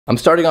I'm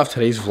starting off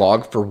today's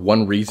vlog for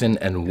one reason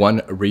and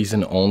one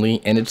reason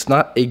only, and it's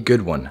not a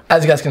good one.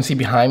 As you guys can see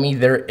behind me,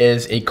 there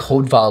is a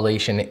code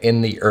violation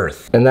in the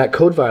earth. And that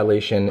code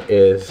violation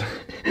is,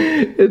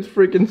 it's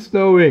freaking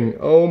snowing.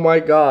 Oh my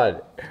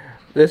God.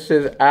 This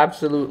is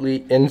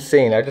absolutely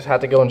insane. I just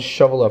had to go and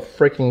shovel a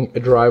freaking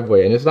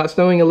driveway, and it's not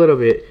snowing a little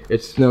bit,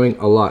 it's snowing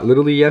a lot.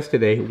 Literally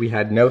yesterday, we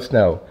had no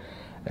snow.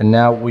 And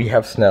now we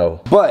have snow.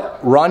 But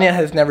Rania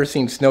has never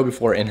seen snow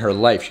before in her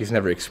life. She's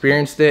never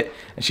experienced it.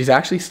 And she's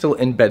actually still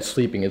in bed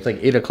sleeping. It's like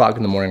 8 o'clock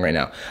in the morning right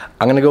now.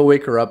 I'm gonna go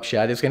wake her up.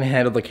 Shadi's gonna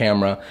handle the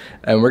camera.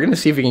 And we're gonna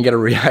see if we can get a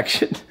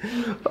reaction.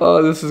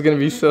 Oh, this is gonna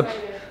be so...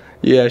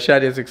 Yeah,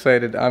 Shadi is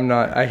excited. I'm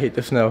not. I hate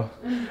the snow.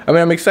 I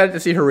mean, I'm excited to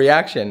see her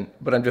reaction,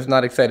 but I'm just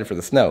not excited for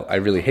the snow. I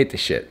really hate this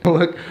shit.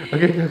 Look,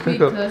 okay,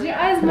 go. Close your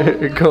eyes,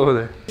 Mom. Go over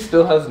there.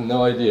 Still has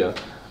no idea.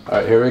 All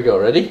right, here we go.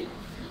 Ready?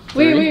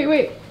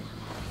 Wait.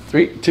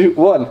 3, 2,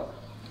 1.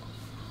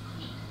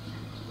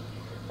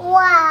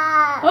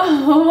 Wow.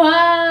 Oh,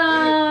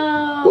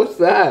 wow. What's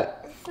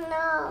that?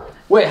 Snow.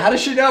 Wait, how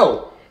does she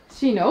know?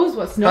 She knows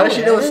what snow is. How does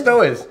she know what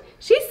snow is?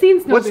 She's seen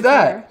snow What's before.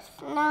 that?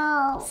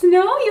 Snow.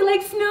 Snow? You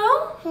like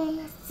snow?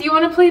 Yes. Do you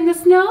want to play in the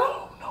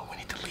snow? No, we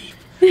need to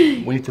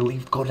leave. We need to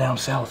leave, go down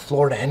south,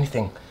 Florida,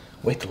 anything.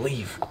 We need to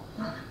leave.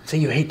 Say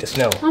you hate the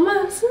snow.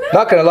 Mama, snow.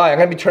 Not gonna lie, I'm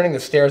gonna be turning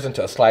the stairs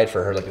into a slide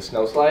for her, like a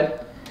snow slide.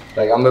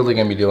 Like, I'm literally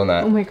gonna be doing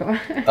that. Oh my God.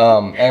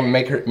 And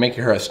make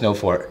her a snow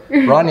fort.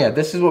 Rania,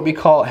 this is what we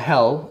call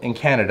hell in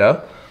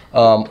Canada.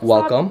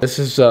 Welcome. This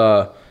is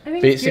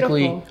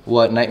basically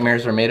what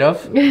nightmares are made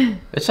of.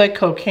 It's like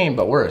cocaine,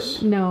 but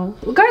worse. No.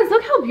 Well, guys,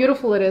 look how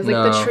beautiful it is.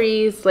 Like the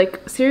trees,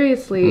 like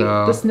seriously.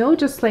 The snow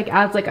just like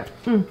adds like a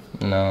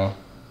No.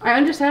 I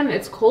understand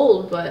it's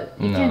cold, but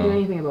you can't do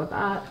anything about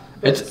that.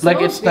 But It's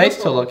like, it's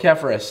nice to look at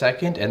for a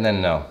second and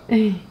then no.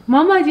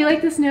 Mama, do you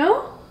like the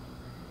snow?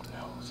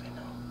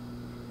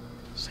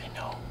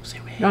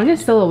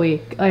 Rania's still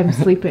awake. I'm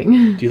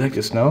sleeping. Do you like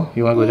the snow?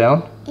 You want to go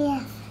down?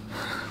 Yes.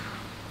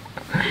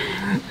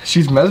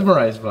 She's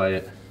mesmerized by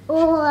it.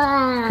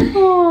 Wow.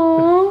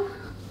 Aww.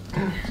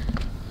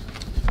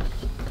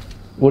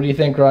 What do you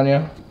think,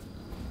 Rania?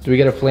 Do we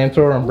get a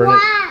flamethrower and burn it?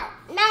 Wow.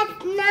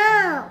 That's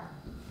snow.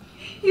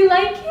 You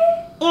like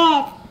it?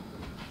 Yes.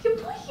 You're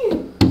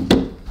playing.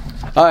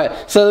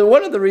 Alright, so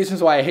one of the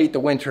reasons why I hate the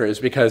winter is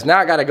because now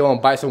I gotta go and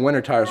buy some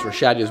winter tires for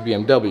Shadia's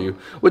BMW,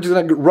 which is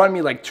gonna run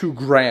me like $2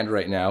 grand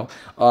right now.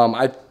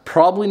 I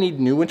probably need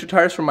new winter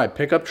tires for my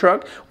pickup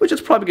truck, which is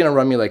probably gonna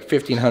run me like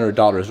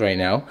 $1,500 right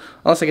now.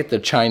 Unless I get the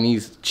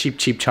Chinese, cheap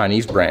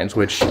Chinese brands,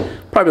 which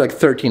probably like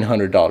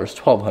 $1,300,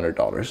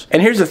 $1,200.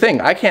 And here's the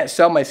thing, I can't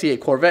sell my C8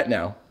 Corvette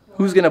now.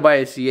 Who's gonna buy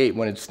a C8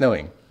 when it's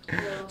snowing?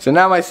 So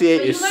now my C8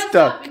 is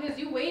stuck. Because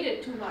you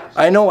waited too much.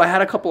 I know, I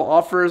had a couple of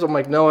offers. I'm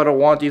like, no, I don't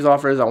want these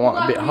offers. I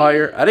want a bit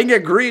higher. I didn't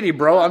get greedy,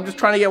 bro. I'm just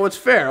trying to get what's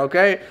fair,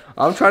 okay?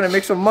 I'm trying to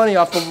make some money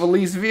off of a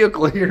leased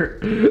vehicle here.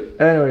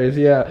 Anyways,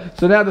 yeah.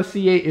 So now the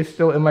C8 is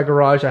still in my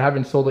garage. I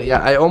haven't sold it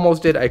yet. I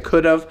almost did. I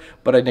could have,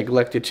 but I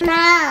neglected to.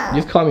 Snow.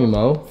 Just call me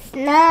Mo.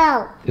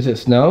 Snow. Is it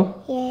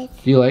snow? Yes.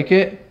 Do you like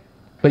it?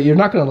 But you're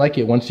not going to like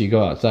it once you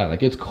go outside.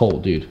 Like, it's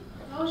cold, dude.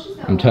 No, she's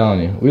not. I'm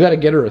telling you. We got to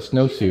get her a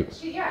snowsuit.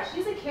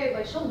 She's a kid.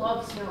 Like, she'll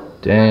love snow.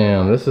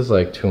 Damn, this is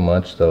like too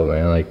much though,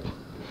 man. Like,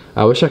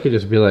 I wish I could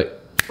just be like,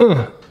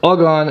 all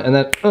gone, and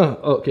then,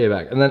 okay,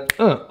 back, and then,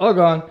 all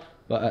gone.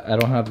 But I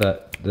don't have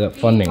that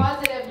funding. Be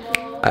positive,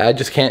 Mom. I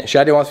just can't.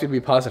 Shadi wants me to be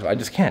positive. I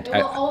just can't. It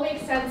will all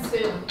make sense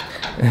soon.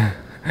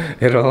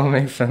 It'll all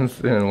make sense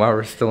soon while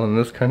we're still in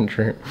this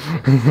country.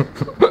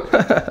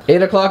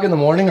 8 o'clock in the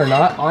morning or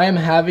not, I am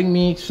having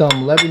me some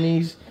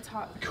Lebanese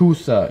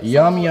kusa.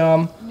 Yum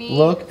yum. Meat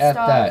Look at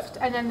stuffed,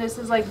 that. And then this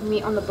is like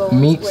meat on the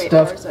bone. Meat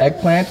stuffed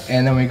eggplant,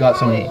 and then we got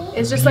some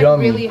It's just like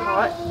yummy, really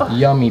hot.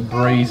 yummy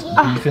braised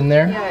beef in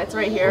there. Yeah, it's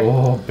right here.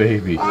 Oh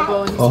baby. On the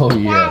bones. Oh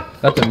yeah.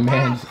 That's a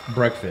man's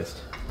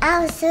breakfast.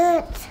 I'll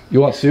shoot.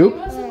 You want soup?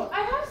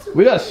 I have some.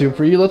 We got soup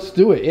for you. Let's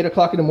do it. 8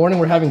 o'clock in the morning,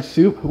 we're having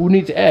soup. Who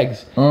needs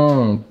eggs?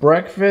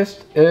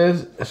 Breakfast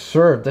is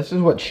served. This is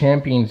what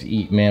champions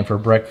eat, man, for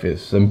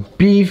breakfast. Some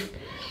beef,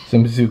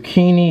 some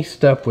zucchini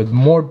stuffed with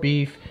more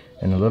beef,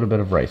 and a little bit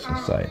of rice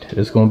inside.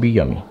 It's gonna be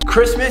yummy.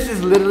 Christmas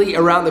is literally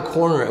around the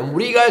corner, and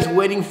what are you guys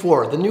waiting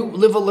for? The new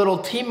Live a Little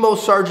Team Mo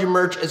Sargi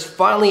merch is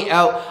finally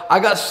out. I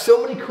got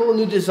so many cool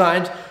new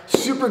designs,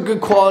 super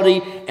good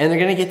quality, and they're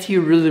gonna get to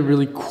you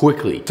really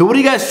quickly. So what do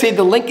you guys say?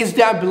 The link is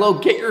down below.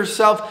 Get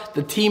yourself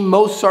the Team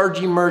Mo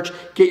Sargi merch.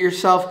 Get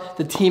yourself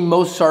the Team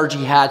Mo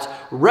Sargi hats.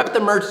 Rep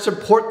the merch,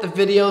 support the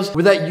videos.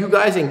 Without you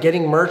guys and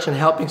getting merch and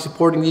helping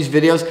supporting these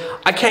videos,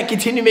 I can't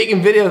continue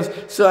making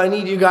videos, so I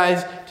need you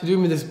guys to do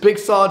me this big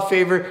solid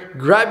favor.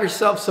 Grab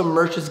yourself some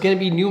merch. There's gonna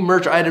be new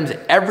merch items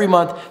every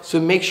month, so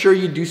make sure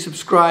you do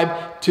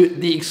subscribe to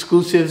the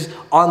exclusives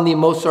on the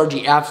Mo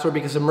Sargi app store,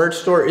 because the merch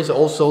store is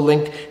also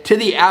linked to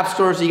the app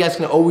store, so you guys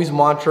can always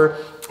monitor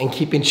and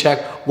keep in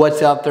check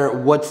what's out there,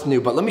 what's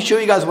new. But let me show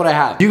you guys what I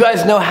have. You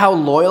guys know how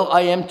loyal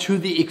I am to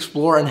the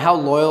Explorer and how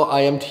loyal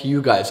I am to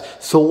you guys.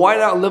 So why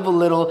not live a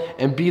little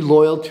and be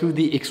loyal to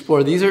the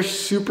Explorer? These are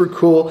super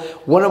cool.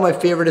 One of my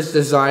favorite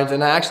designs,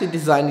 and I actually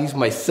designed these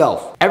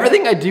myself.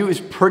 Everything I do is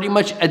pretty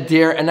much a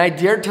dare, and I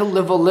dare to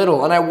live a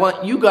little, and I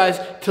want you guys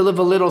to live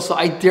a little, so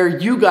I dare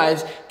you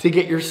guys to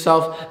get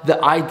yourself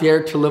the I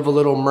Dare to Live a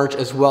Little merch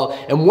as well.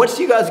 And once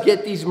you guys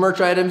get these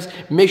merch items,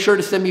 make sure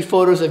to send me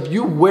photos of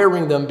you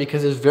wearing them,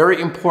 because it's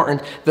very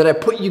important that I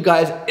put you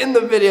guys in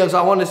the videos.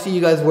 I want to see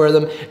you guys wear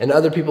them, and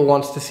other people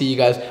wants to see you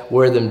guys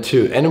wear them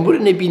too. And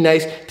wouldn't it be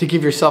nice to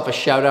give yourself a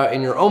shout out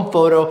in your own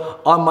photo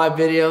on my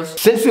videos?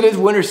 Since it is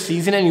winter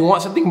season and you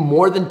want something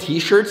more than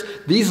t-shirts,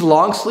 these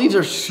long sleeves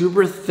are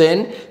super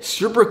thin,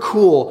 super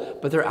cool,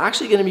 but they're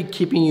actually going to be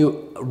keeping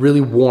you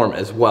really warm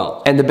as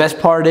well. And the best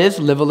part is,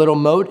 live a little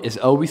mode is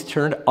always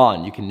turned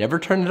on. You can never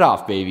turn it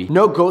off, baby.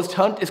 No ghost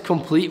hunt is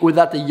complete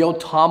without the Yo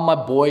Tom My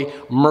Boy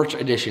merch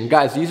edition.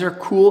 Guys, these are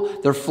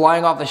cool. They're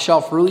flying off the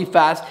shelf really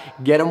fast.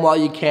 Get them while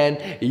you can.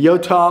 Yo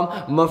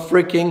Tom my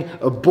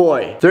freaking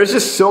boy. There's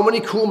just so many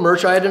cool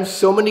merch items,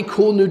 so many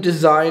cool new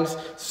designs,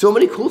 so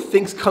many cool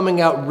things coming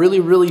out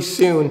really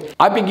soon.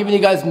 I've been giving you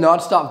guys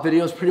non-stop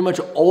videos pretty much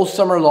all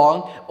summer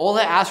long. All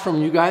I ask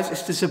from you guys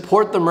is to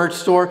support the merch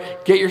store,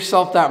 get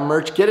yourself that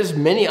merch, get as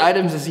many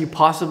items as you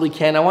possibly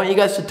can. I want you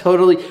guys to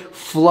totally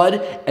flood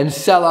and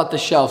sell out the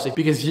shelves,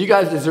 because you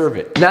guys deserve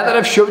it. Now that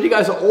I've showed you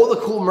guys all the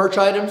cool merch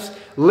items,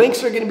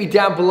 links are gonna be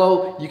down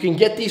below. You can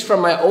get these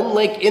from my own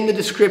link in the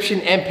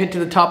description and pinned to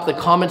the top of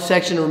the comment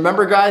section. And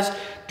remember guys,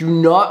 do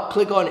not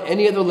click on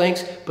any other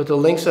links but the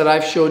links that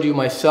I've showed you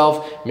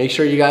myself. Make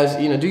sure you guys,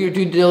 do your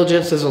due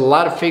diligence. There's a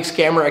lot of fake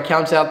scammer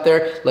accounts out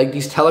there, like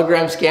these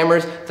Telegram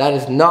scammers. That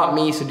is not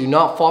me, so do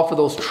not fall for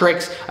those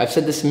tricks. I've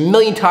said this a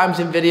million times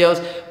in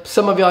videos.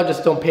 Some of y'all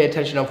just don't pay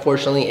attention,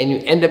 unfortunately, and you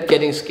end up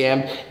getting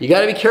scammed. You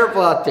gotta be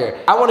careful out there.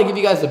 I wanna give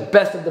you guys the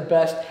best of the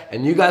best,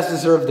 and you guys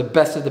deserve the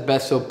best of the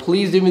best, so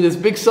please do me this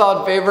big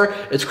solid favor.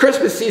 It's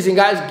Christmas season,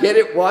 guys. Get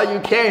it while you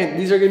can.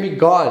 These are gonna be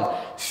gone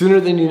sooner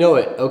than you know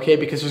it, okay?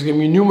 Because there's gonna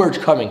be new merch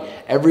coming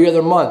every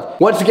other month.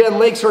 Once again,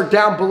 links are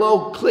down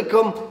below. Click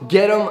them,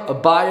 get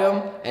them, buy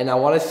them, and I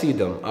wanna see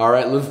them. All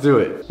right, let's do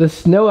it. The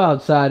snow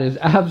outside is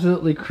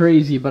absolutely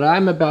crazy, but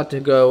I'm about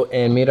to go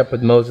and meet up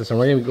with Moses, and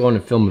we're gonna be going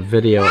to film a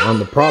video on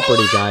the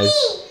property, guys.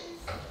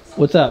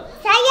 What's up?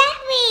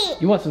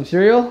 You want some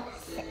cereal?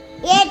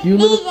 You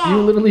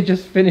literally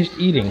just finished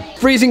eating.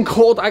 Freezing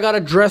cold. I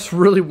gotta dress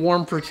really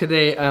warm for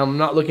today. I'm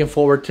not looking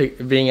forward to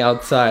being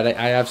outside.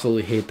 I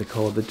absolutely hate the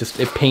cold.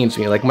 It pains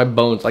me, like my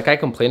bones. Like I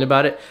complain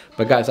about it,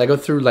 but guys, I go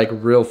through like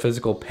real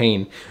physical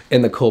pain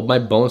in the cold. My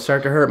bones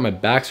start to hurt. My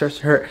back starts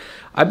to hurt.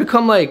 I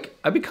become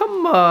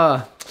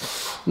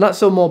not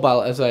so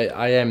mobile as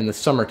I am in the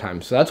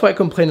summertime. So that's why I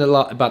complain a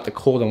lot about the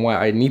cold and why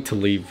I need to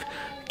leave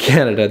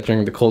Canada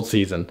during the cold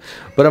season.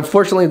 But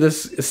unfortunately,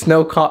 this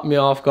snow caught me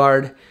off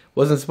guard.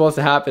 Wasn't supposed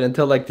to happen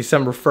until like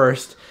December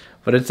 1st,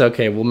 but it's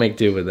okay, we'll make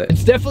do with it.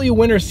 It's definitely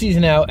winter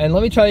season out, and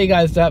let me tell you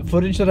guys, that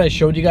footage that I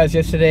showed you guys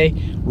yesterday,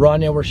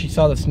 Rania, where she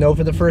saw the snow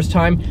for the first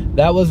time,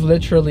 that was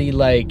literally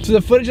like, so the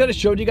footage that I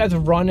showed you guys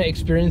of Rania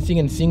experiencing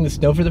and seeing the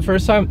snow for the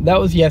first time, that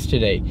was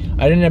yesterday.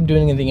 I didn't end up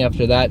doing anything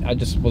after that. I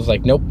just was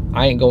like, nope,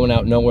 I ain't going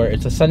out nowhere.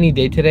 It's a sunny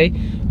day today.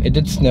 It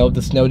did snow,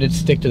 the snow did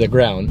stick to the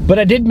ground, but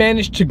I did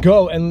manage to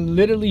go and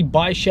literally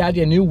buy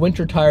Shadia new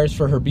winter tires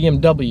for her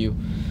BMW.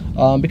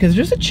 Because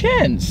there's a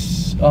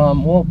chance,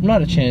 well,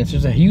 not a chance,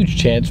 there's a huge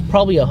chance,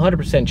 probably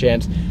 100%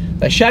 chance,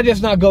 that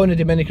Shadia's not going to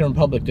Dominican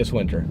Republic this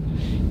winter.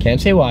 Can't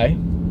say why.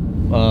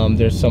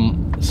 There's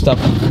some stuff,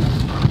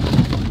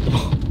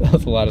 that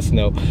was a lot of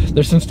snow.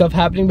 There's some stuff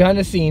happening behind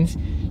the scenes.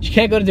 She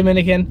can't go to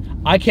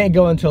Dominican. I can't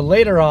go until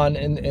later on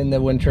in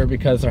the winter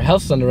because our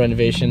house is under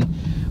renovation.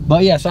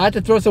 But yeah, so I had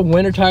to throw some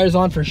winter tires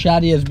on for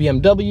Shadia's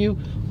BMW.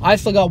 I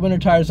still got winter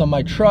tires on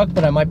my truck,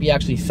 but I might be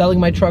actually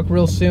selling my truck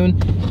real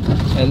soon.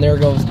 And there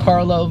goes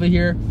Carla over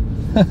here.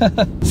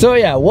 So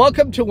yeah,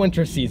 welcome to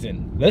winter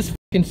season. This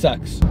fucking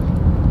sucks.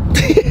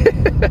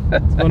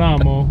 What's going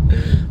on, Mo?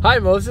 Hi,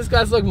 Moses.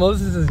 Guys, look,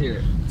 Moses is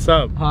here. What's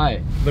up?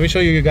 Hi. Let me show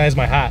you guys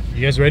my hat.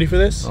 You guys ready for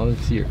this? I want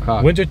to see your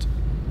cock. What?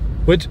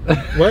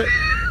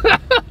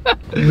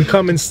 We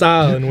come in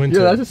style in winter.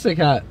 Yeah, that's a sick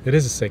hat. It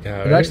is a sick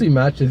hat, It right? actually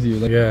matches you.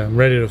 Like, yeah, I'm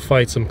ready to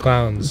fight some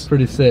clowns. it's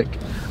pretty sick.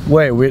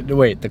 Wait,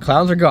 the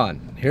clowns are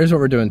gone. Here's what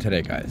we're doing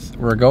today, guys.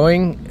 We're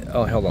going,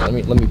 oh, hold on,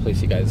 let me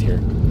place you guys here.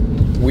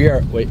 We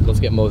are, wait, let's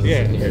get Moses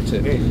in here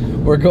too. Yeah.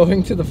 We're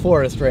going to the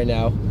forest right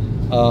now.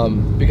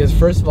 Because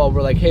first of all,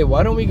 we're like, hey,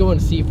 why don't we go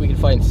and see if we can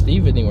find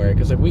Steve anywhere?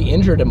 Because like, we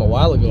injured him a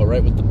while ago,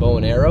 right, with the bow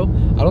and arrow.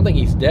 I don't think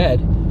he's dead,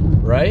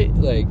 right?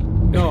 Like,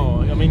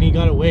 no, I mean, he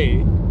got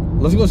away.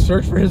 Let's go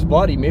search for his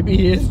body. Maybe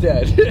he is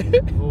dead.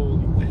 Holy,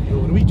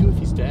 what do we do if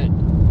he's dead?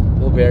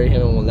 We'll bury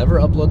him and we'll never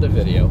upload the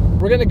video.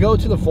 We're gonna go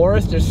to the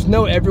forest. There's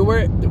snow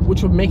everywhere,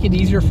 which would make it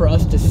easier for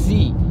us to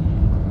see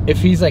if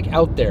he's like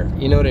out there.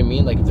 You know what I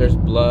mean? Like if there's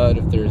blood,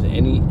 if there's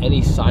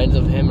any signs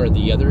of him or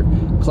the other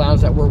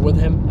clowns that were with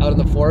him out in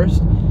the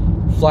forest.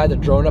 fly the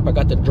drone up. I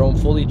got the drone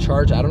fully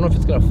charged. I don't know if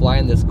it's gonna fly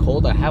in this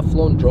cold. I have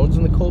flown drones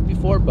in the cold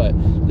before, but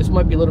this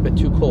might be a little bit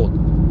too cold.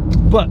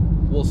 But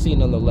we'll see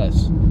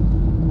nonetheless.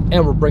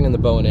 And we're bringing the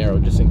bow and arrow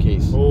just in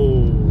case.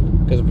 Oh.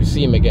 Because if we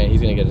see him again,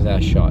 he's gonna get his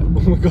ass shot.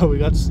 Oh my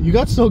god, you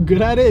got so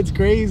good at it, it's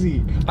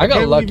crazy. I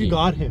got lucky. You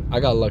got him. I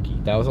got lucky.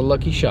 That was a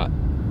lucky shot.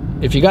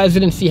 If you guys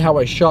didn't see how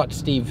I shot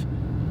Steve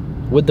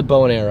with the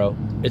bow and arrow,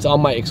 it's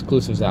on my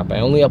exclusives app. I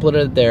only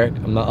uploaded it there.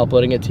 I'm not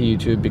uploading it to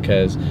YouTube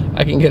because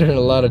I can get in a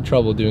lot of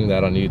trouble doing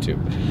that on YouTube.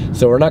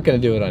 So we're not gonna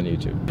do it on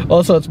YouTube.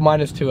 Also, it's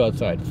 -2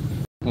 outside.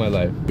 My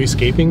life. Are we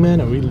escaping, man?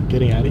 Are we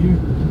getting out of here?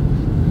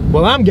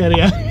 Well, I'm getting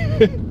out of here.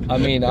 I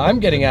mean, I'm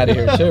getting out of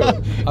here too.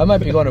 I might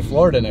be going to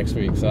Florida next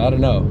week, so I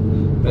don't know.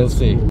 We'll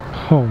see.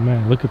 Oh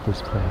man, look at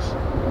this place.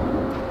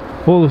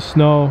 Full of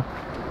snow.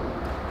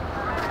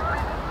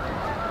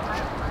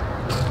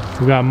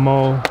 We got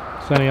Mo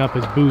setting up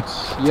his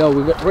boots. Yo,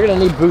 we're gonna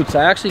need boots.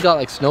 I actually got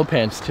like snow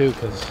pants too,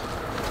 because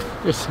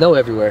there's snow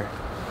everywhere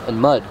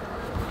and mud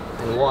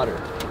and water.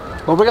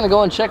 But we're gonna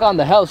go and check on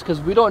the house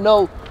because we don't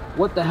know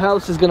what the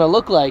house is gonna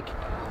look like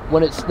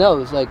when it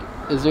snows. Like,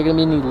 is there gonna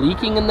be any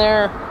leaking in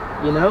there?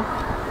 You know?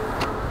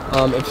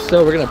 If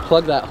so, we're gonna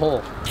plug that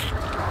hole.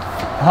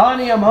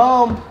 Honey, I'm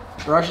home.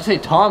 Or I should say,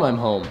 Tom, I'm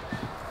home.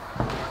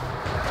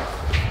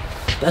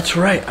 That's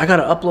right, I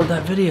gotta upload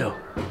that video.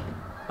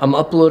 I'm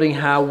uploading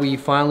how we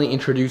finally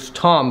introduced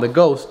Tom, the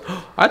ghost.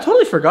 I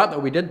totally forgot that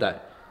we did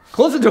that.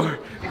 Close the door.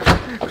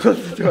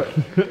 Close the door.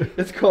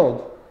 It's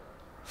cold.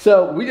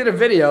 So we did a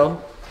video.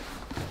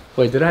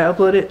 Wait, did I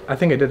upload it? I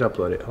think I did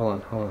upload it.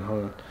 Hold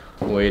on.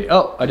 Wait,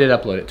 oh, I did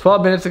upload it.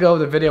 12 minutes ago,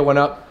 the video went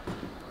up.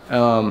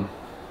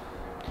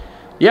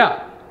 Yeah.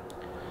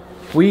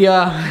 We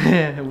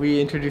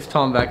introduced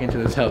Tom back into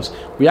this house.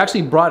 We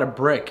actually brought a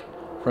brick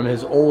from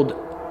his old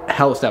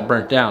house that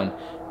burnt down,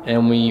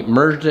 and we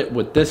merged it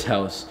with this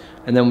house,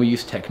 and then we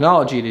used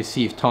technology to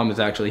see if Tom is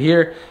actually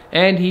here,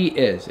 and he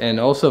is. And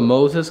also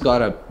Moses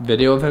got a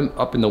video of him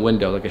up in the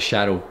window, like a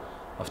shadow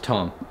of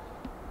Tom,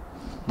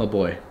 my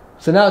boy.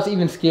 So now it's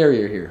even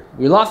scarier here.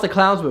 We lost the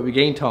clowns, but we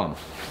gained Tom.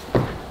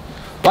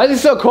 Why is it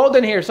so cold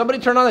in here? Somebody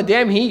turn on the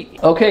damn heat.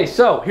 Okay,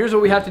 so here's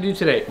what we have to do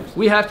today.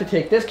 We have to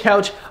take this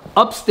couch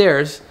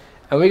upstairs,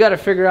 and we gotta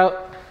figure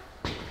out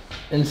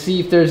and see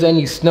if there's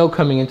any snow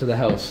coming into the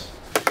house.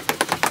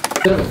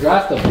 Bit of a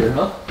draft up here,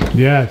 huh?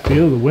 Yeah, I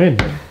feel the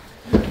wind.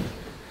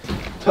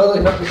 Totally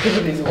not because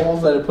of these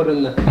holes that I put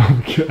in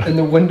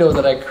the window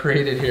that I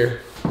created here.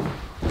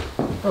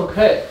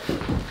 Okay.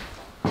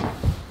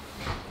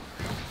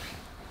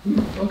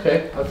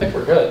 Okay, I think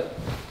we're good.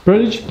 Where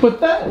did you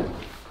put that?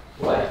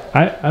 What?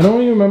 I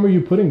don't even remember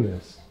you putting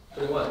this.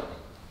 Doing what?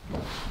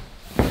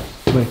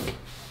 Like,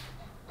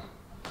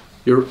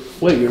 You're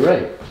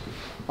right.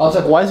 I was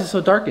like, why is it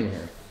so dark in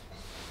here?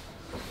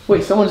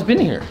 Wait, someone's been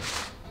here.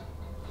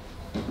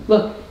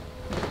 Look.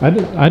 I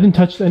didn't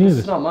touch any of This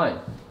this. is not mine.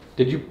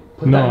 Did you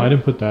put that No, in? I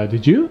didn't put that.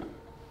 Did you?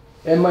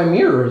 And my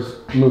mirrors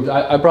moved.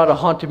 I brought a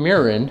haunted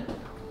mirror in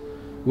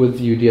with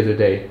you the other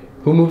day.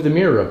 Who moved the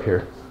mirror up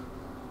here?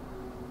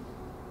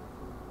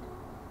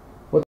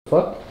 What the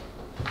fuck?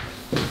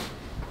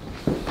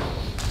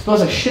 It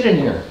smells like shit in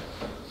here.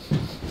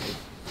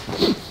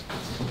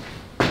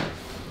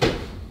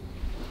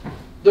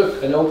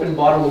 Look, an open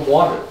bottle of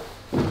water.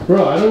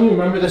 Bro, I don't even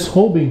remember this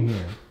hole being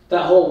here.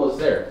 That hole was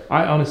there.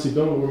 I honestly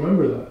don't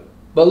remember that.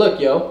 But look,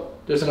 yo,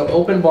 there's an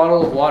open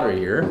bottle of water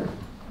here.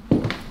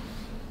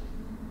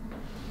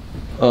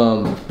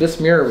 This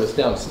mirror was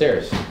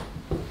downstairs.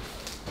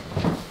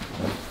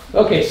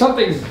 Okay,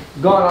 something's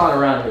gone on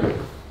around here.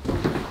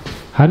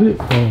 How did it?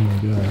 Oh my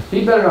god.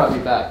 He better not be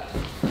back.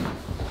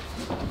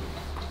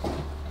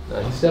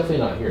 No, he's definitely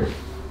not here.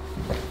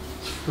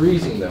 It's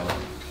freezing though.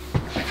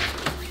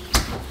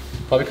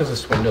 Probably because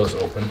this window's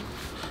open.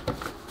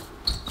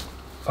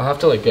 I'll have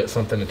to like get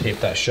something to tape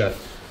that shut.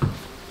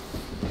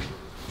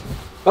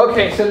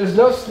 Okay, so there's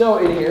no snow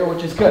in here,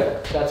 which is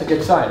good. That's a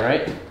good sign,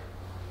 right?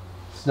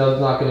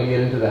 Snow's not gonna get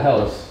into the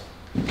house.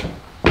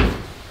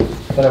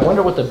 But I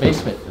wonder what the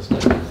basement is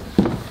like.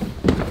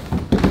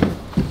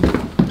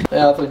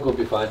 Yeah, I think we'll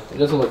be fine. It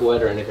doesn't look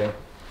wet or anything.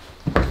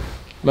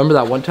 Remember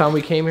that one time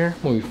we came here?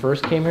 When we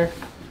first came here?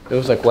 It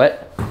was like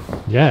wet?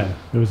 Yeah,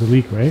 there was a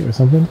leak, right? Or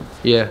something?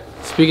 Yeah.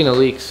 Speaking of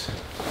leaks,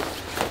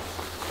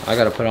 I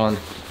gotta put on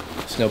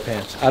snow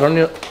pants. I don't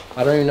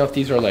even know if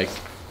these are like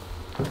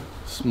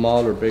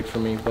small or big for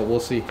me, but we'll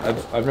see.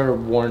 I've never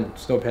worn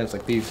snow pants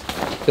like these.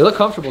 They look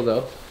comfortable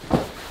though.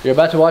 You're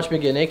about to watch me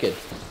get naked.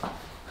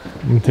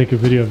 I'm gonna take a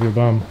video of your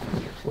bum.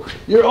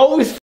 You're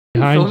always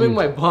Behind filming you.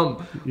 my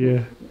bum.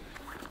 Yeah.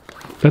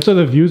 That's why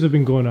the views have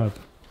been going up.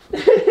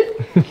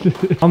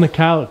 On the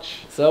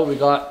couch. So we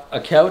got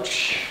a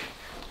couch,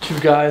 2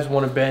 guys,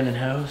 1 abandoned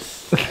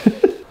house.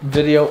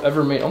 Video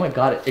ever made. Oh my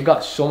god, it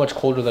got so much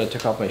colder that I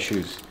took off my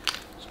shoes.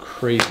 It's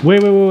crazy.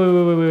 Wait.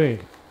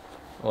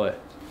 What?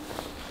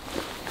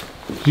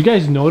 Did you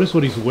guys notice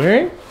what he's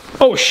wearing?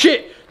 Oh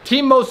shit!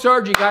 Team Mo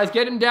Sargi, guys,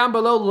 get him down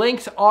below.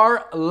 Links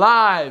are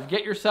live.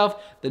 Get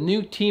yourself the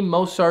new Team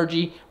Mo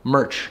Sargi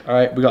merch. All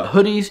right, we got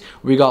hoodies,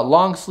 we got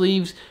long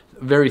sleeves,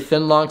 very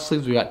thin long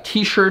sleeves. We got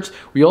t-shirts.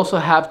 We also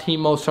have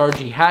Timo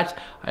Sargi hats.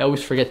 I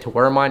always forget to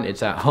wear mine.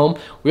 It's at home.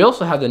 We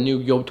also have the new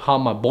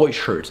OTTAWA boy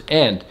shirts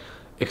and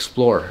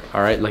Explorer.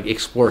 All right, like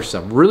Explorer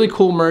stuff. Really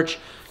cool merch.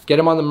 Get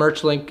them on the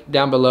merch link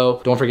down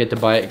below. Don't forget to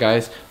buy it,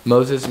 guys.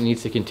 Moses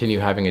needs to continue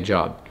having a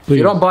job. Please. If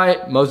you don't buy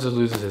it, Moses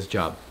loses his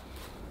job.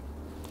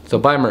 So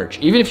buy merch.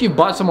 Even if you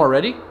bought some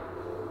already.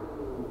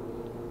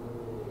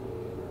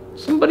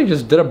 Somebody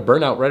just did a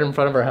burnout right in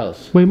front of our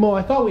house. Wait, Mo,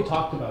 I thought we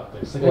talked about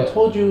this. Like, what? I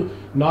told you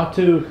not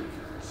to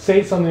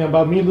say something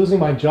about me losing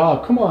my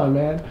job. Come on,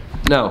 man.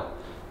 No.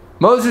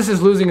 Moses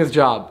is losing his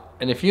job.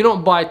 And if you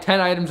don't buy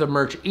 10 items of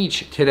merch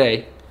each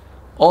today,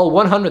 all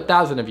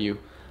 100,000 of you,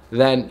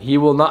 then he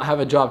will not have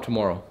a job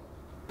tomorrow.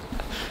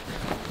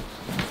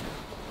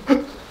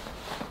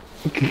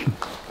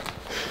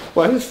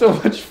 Why is it so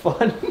much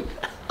fun?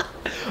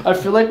 I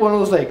feel like one of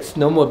those like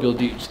snowmobile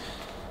dudes.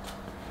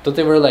 Don't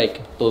they wear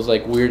like those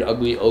like weird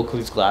ugly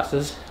Oakley's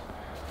glasses?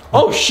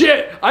 Oh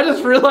shit! I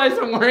just realized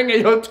I'm wearing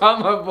a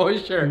OTTAWA boy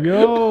shirt.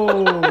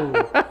 Yo!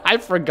 I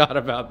forgot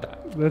about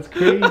that. That's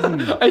crazy.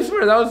 I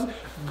swear that was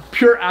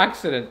pure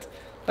accident.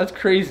 That's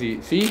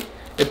crazy. See?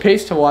 It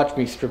pays to watch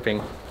me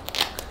stripping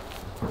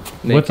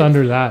naked. What's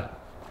under that?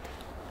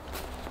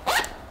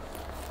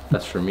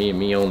 That's for me and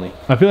me only.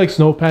 I feel like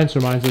snow pants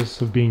reminds us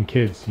of being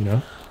kids, you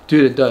know?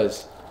 Dude, it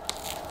does.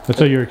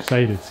 That's why you're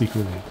excited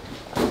secretly.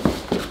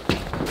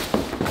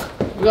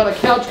 We got a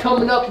couch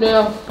coming up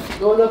now,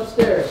 going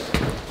upstairs.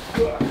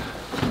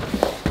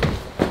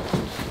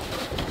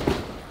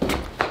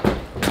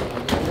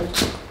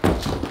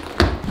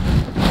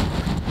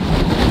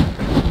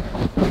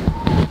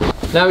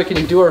 Now we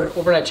can do our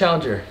overnight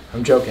challenger.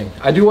 I'm joking.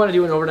 I do want to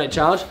do an overnight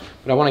challenge,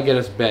 but I want to get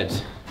us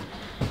beds.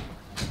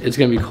 It's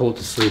gonna be cold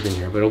to sleep in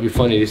here, but it'll be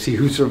funny to see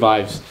who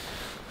survives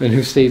and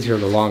who stays here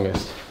the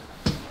longest.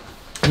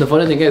 And the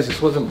funny thing is,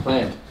 this wasn't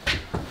planned.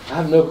 I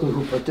have no clue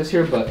who put this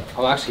here, but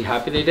I'm actually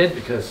happy they did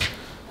because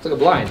it's like a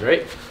blind,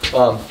 right?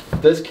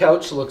 This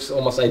couch looks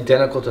almost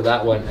identical to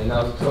that one, and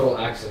that was a total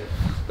accident.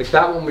 Like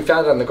that one, we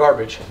found it on the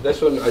garbage.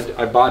 This one,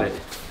 I bought it.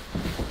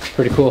 It's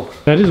pretty cool.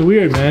 That is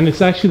weird, man.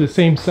 It's actually the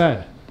same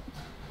set.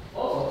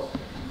 Oh.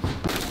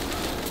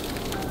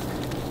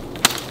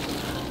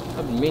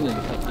 I've been meaning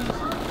to cut these.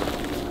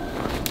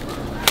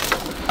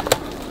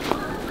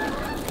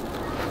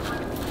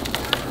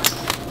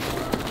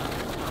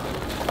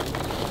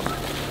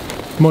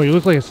 Mo, you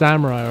look like a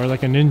samurai or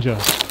like a ninja.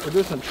 We're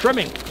doing some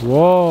trimming.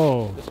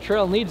 Whoa. This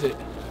trail needs it.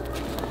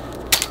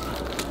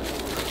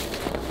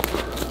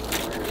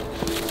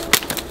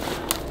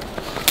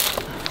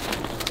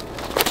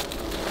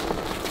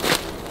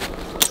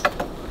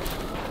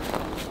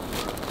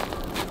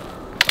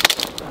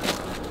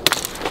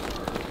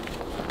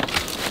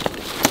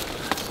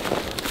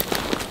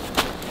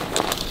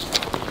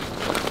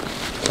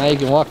 Now you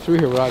can walk through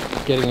here without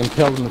getting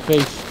impaled in the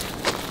face.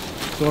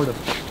 Sort of.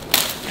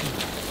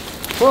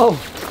 Whoa!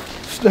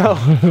 Snow!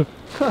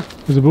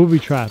 There's a booby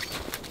trap.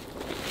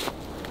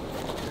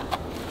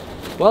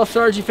 Well,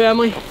 Sargi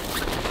family,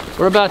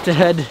 we're about to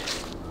head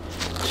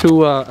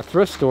to a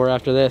thrift store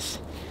after this,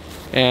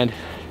 and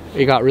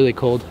it got really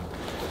cold.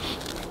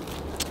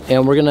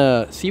 And we're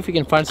gonna see if we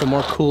can find some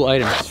more cool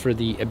items for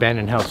the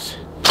abandoned house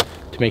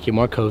to make it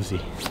more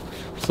cozy.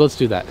 So let's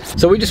do that.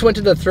 So we just went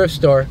to the thrift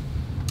store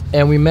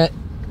and we met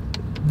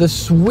the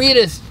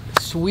sweetest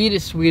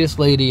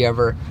lady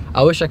ever.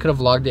 I wish I could have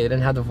vlogged it. I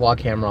didn't have the vlog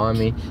camera on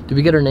me. Did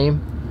we get her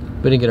name?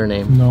 We didn't get her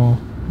name. No,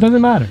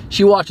 doesn't matter.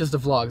 She watches the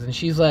vlogs and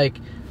she's like,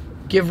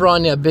 give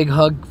Rania a big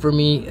hug for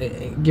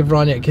me. Give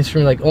Rania a kiss for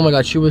me. Like, oh my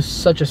God, she was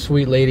such a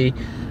sweet lady.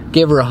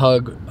 Gave her a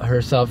hug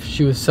herself.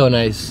 She was so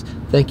nice.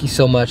 Thank you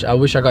so much. I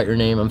wish I got your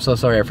name. I'm so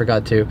sorry I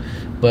forgot to.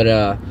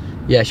 But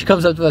yeah, she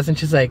comes up to us and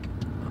she's like,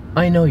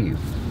 I know you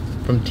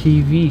from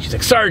TV. She's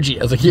like, Sargi.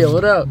 I was like, yeah,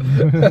 what up?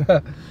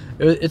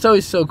 It's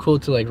always so cool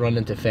to like run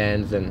into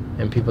fans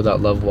and people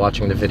that love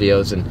watching the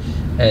videos,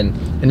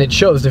 and it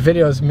shows. The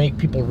videos make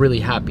people really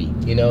happy,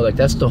 you know, like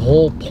that's the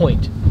whole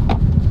point.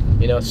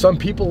 You know, some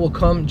people will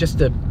come just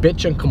to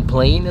bitch and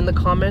complain in the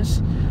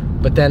comments,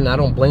 but then I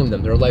don't blame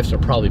them. Their lives are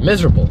probably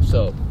miserable.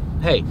 So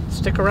hey,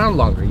 stick around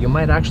longer. You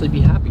might actually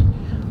be happy.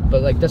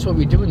 But like that's what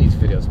we do in these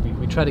videos.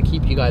 We try to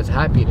keep you guys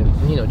happy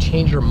and, you know,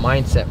 change your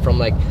mindset from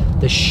like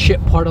the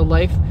shit part of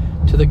life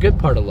to the good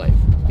part of life,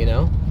 you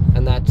know?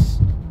 And that's,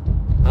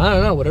 I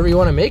don't know, whatever you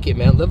want to make it,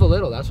 man. Live a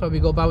little. That's why we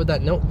go by with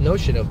that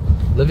notion of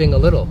living a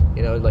little.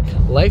 You know, like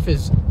life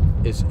is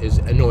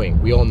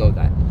annoying. We all know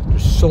that.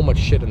 There's so much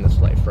shit in this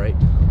life, right?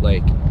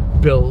 Like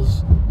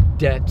bills,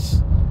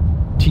 debts,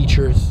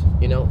 teachers,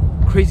 you know,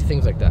 crazy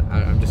things like that.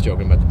 I'm just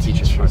joking about the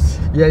teachers part.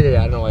 Yeah. I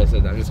don't know why I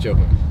said that. I'm just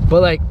joking.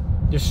 But like,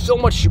 there's so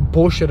much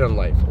bullshit in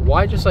life.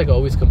 Why just like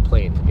always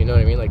complain? You know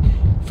what I mean? Like,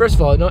 first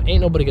of all, ain't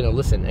nobody gonna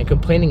listen, and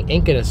complaining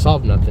ain't gonna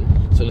solve nothing.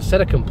 So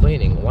instead of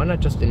complaining, why not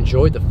just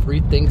enjoy the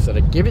free things that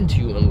are given to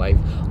you in life,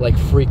 like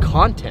free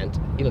content?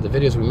 You know, the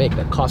videos we make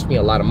that cost me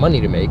a lot of money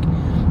to make.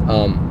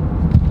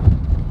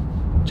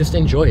 Just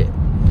enjoy it.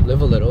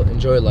 Live a little,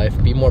 enjoy life,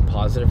 be more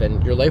positive,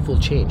 and your life will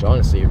change.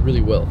 Honestly, it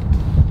really will.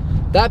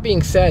 That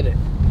being said,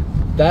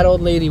 that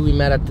old lady we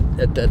met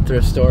at the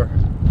thrift store,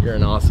 you're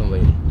an awesome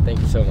lady. Thank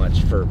you so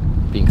much for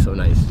being so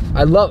nice.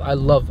 I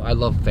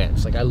love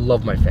fans. Like, I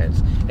love my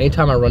fans.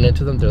 Anytime I run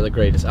into them, they're the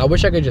greatest. I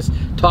wish I could just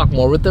talk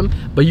more with them,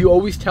 but you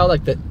always tell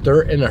like that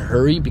they're in a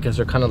hurry because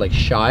they're kind of like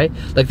shy.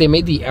 Like, they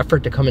made the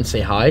effort to come and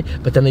say hi,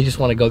 but then they just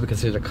want to go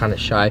because they're kind of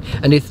shy.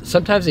 And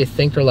sometimes they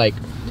think they're like,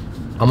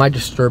 am I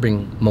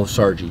disturbing Mo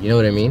Sargi? You know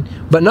what I mean?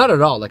 But not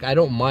at all. Like, I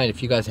don't mind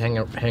if you guys hang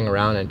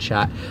around and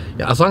chat.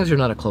 Yeah, as long as you're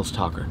not a close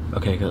talker.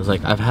 Okay, because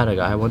like I've had a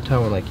guy one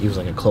time where like he was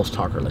like a close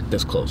talker, like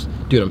this close.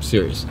 Dude, I'm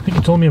serious. I think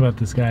you told me about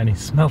this guy and he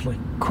smelled like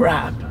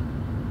crap.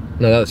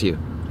 No, that was you.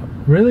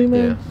 Really,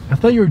 man? Yeah. I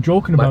thought you were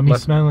joking about me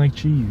smelling like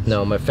cheese.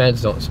 No, my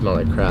fans don't smell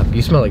like crap.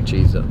 You smell like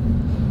cheese though.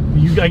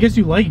 I guess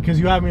you like it because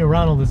you have me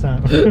around all the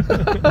time.